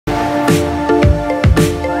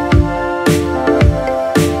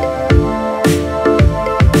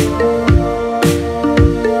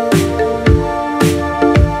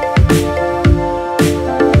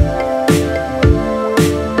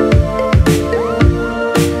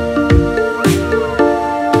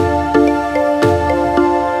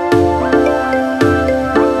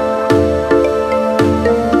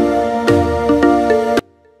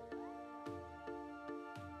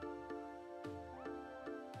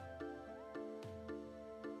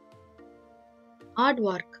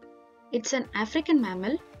Aardvark. It's an African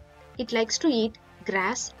mammal. It likes to eat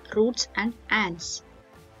grass, roots, and ants.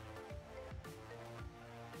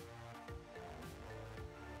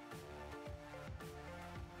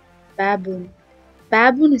 Baboon.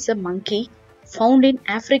 Baboon is a monkey found in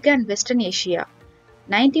Africa and Western Asia.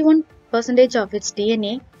 91% of its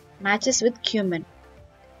DNA matches with human.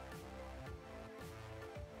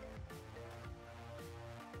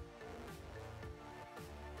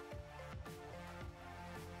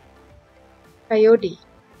 Coyote.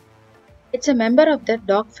 It's a member of the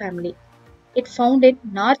dog family. It found in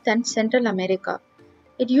North and Central America.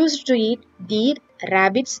 It used to eat deer,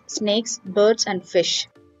 rabbits, snakes, birds, and fish.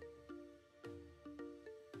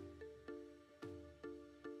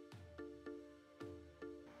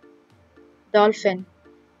 Dolphin.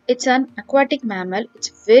 It's an aquatic mammal.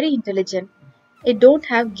 It's very intelligent. It don't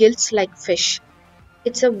have gills like fish.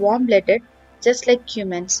 It's a warm-blooded, just like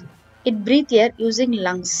humans. It breathes air using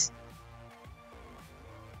lungs.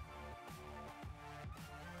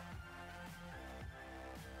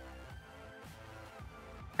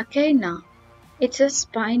 Acaina. It's a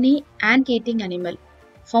spiny ant-eating animal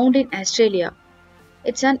found in Australia.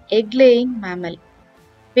 It's an egg-laying mammal.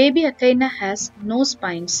 Baby acaina has no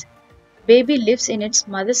spines. Baby lives in its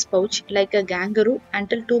mother's pouch like a kangaroo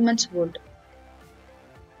until 2 months old.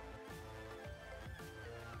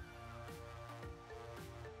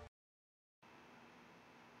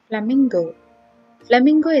 Flamingo.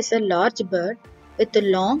 Flamingo is a large bird with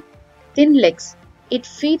long, thin legs. It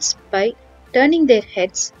feeds by turning their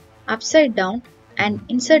heads upside down and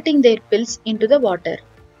inserting their bills into the water.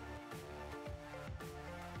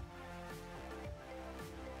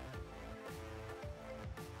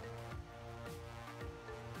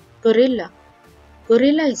 Gorilla.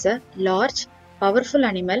 Gorilla is a large, powerful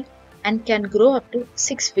animal and can grow up to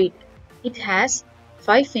 6 feet. It has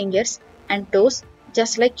 5 fingers and toes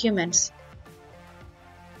just like humans.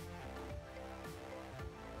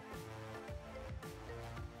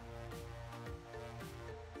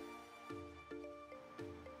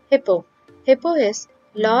 Hippo. Hippo is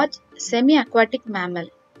large semi-aquatic mammal.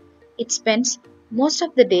 It spends most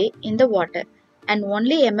of the day in the water and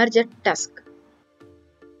only emerge at dusk.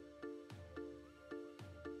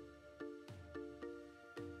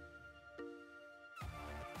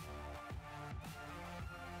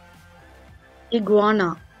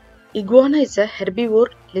 Iguana. Iguana is a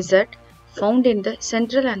herbivore lizard found in the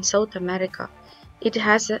Central and South America. It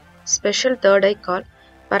has a special third eye called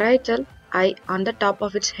parietal eye on the top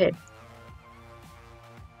of its head.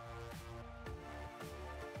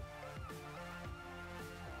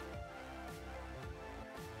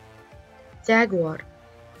 Jaguar.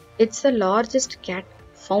 It's the largest cat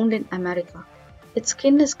found in America. Its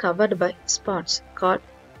skin is covered by spots called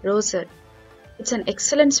rosette. It's an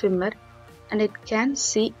excellent swimmer and it can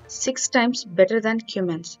see 6 times better than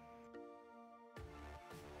humans.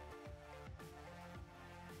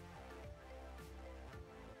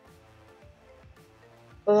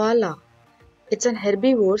 Koala. It's an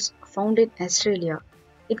herbivore found in Australia.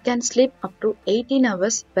 It can sleep up to 18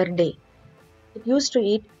 hours per day. It used to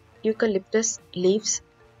eat eucalyptus leaves.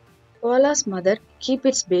 Koala's mother keeps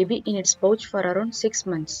its baby in its pouch for around 6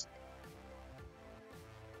 months.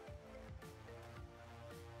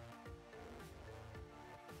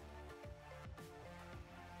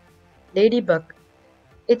 Ladybug.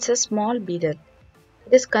 It's a small beetle.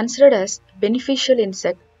 It is considered as a beneficial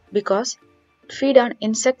insect because it feeds on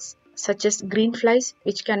insects such as green flies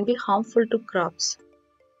which can be harmful to crops.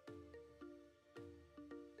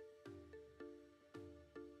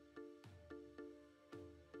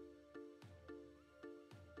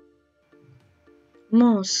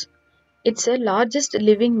 Moose. It's the largest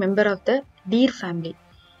living member of the deer family.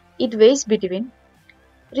 It weighs between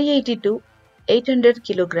 380 to 800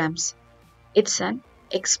 kilograms. It's an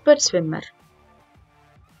expert swimmer.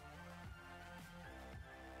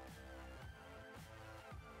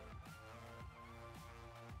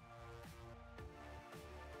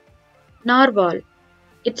 Narwhal.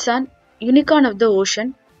 It's an unicorn of the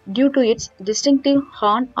ocean due to its distinctive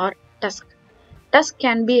horn or tusk. Tusk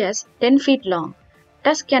can be as 10 feet long.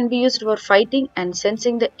 Tusk can be used for fighting and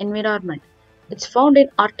sensing the environment. It's found in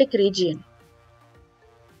Arctic region.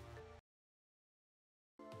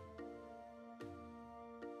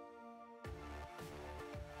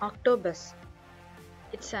 Octopus.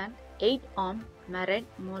 It's an 8-armed marine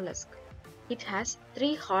mollusk. It has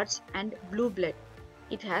 3 hearts and blue blood.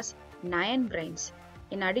 It has 9 brains.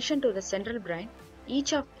 In addition to the central brain,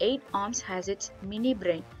 each of 8 arms has its mini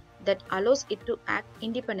brain that allows it to act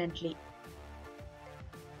independently.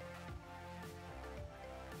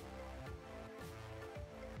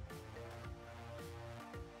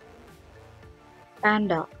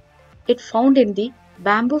 Panda. It found in the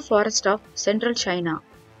bamboo forest of central China.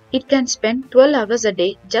 It can spend 12 hours a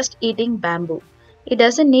day just eating bamboo. It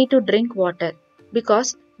doesn't need to drink water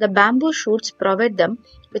because the bamboo shoots provide them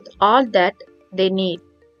with all that they need.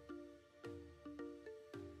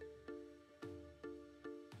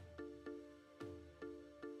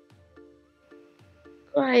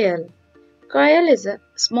 Quail. Quail is a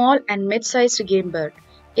small and mid-sized game bird.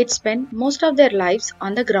 It spend most of their lives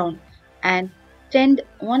on the ground and tend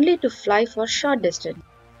only to fly for short distance.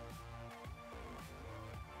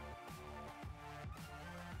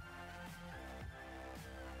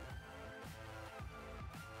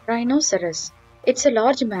 Rhinoceros. It's a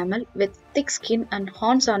large mammal with thick skin and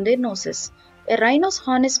horns on their noses. A rhino's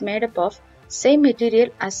horn is made up of same material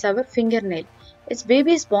as our fingernail. Its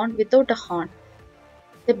baby is born without a horn.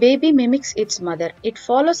 The baby mimics its mother. It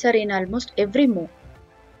follows her in almost every move.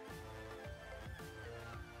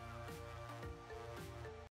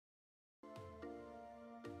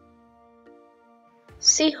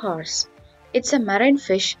 Seahorse. It's a marine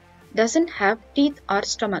fish, doesn't have teeth or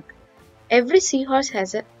stomach. Every seahorse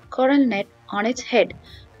has a coral net on its head.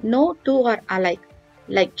 No two are alike,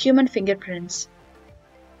 like human fingerprints.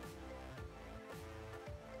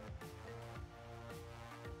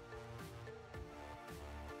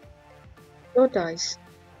 Tortoise.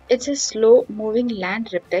 It's a slow moving land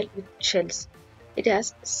reptile with shells. It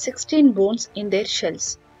has 16 bones in their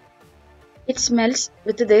shells. It smells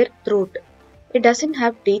with their throat. It doesn't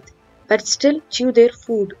have teeth but still chew their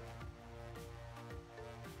food.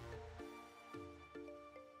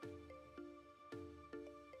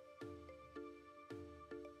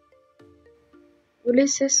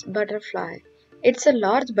 Ulysses butterfly. It's a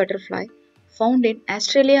large butterfly found in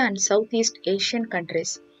Australia and Southeast Asian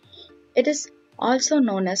countries. It is also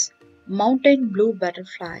known as mountain blue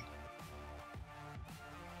butterfly.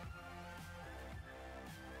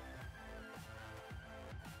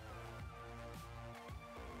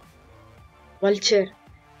 Vulture.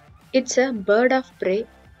 It's a bird of prey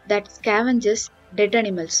that scavenges dead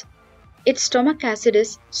animals. Its stomach acid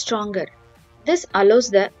is stronger. This allows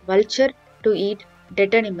the vulture to eat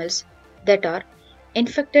dead animals that are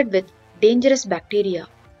infected with dangerous bacteria.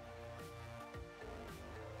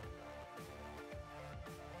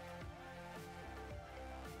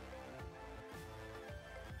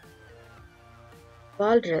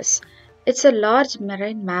 Walrus. It's a large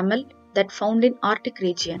marine mammal that found in Arctic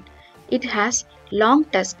region. It has long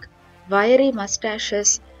tusks, wiry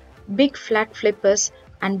mustaches, big flat flippers,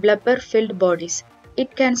 and blubber-filled bodies.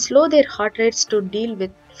 It can slow their heart rates to deal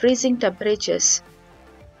with freezing temperatures.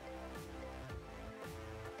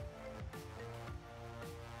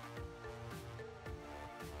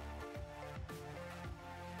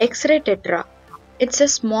 X-ray tetra. It's a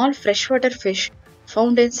small freshwater fish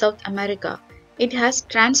found in South America. It has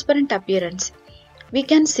transparent appearance. We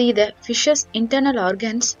can see the fish's internal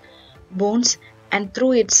organs, bones, and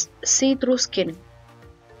through its see-through skin.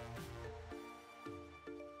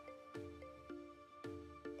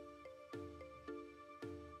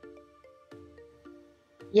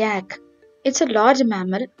 Yak. It's a large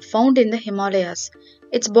mammal found in the Himalayas.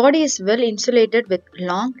 Its body is well insulated with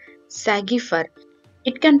long, saggy fur.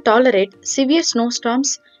 It can tolerate severe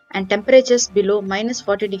snowstorms and temperatures below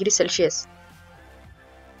 -40 degrees Celsius.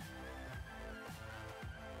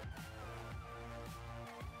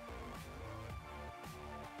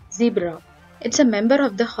 Zebra. It's a member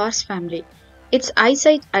of the horse family. Its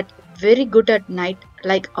eyesight is very good at night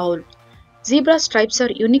like owl. Zebra stripes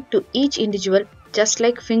are unique to each individual just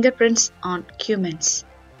like fingerprints on humans.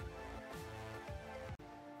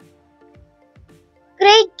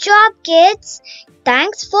 Great job, kids!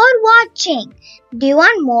 Thanks for watching. Do you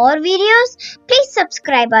want more videos? Please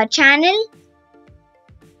subscribe our channel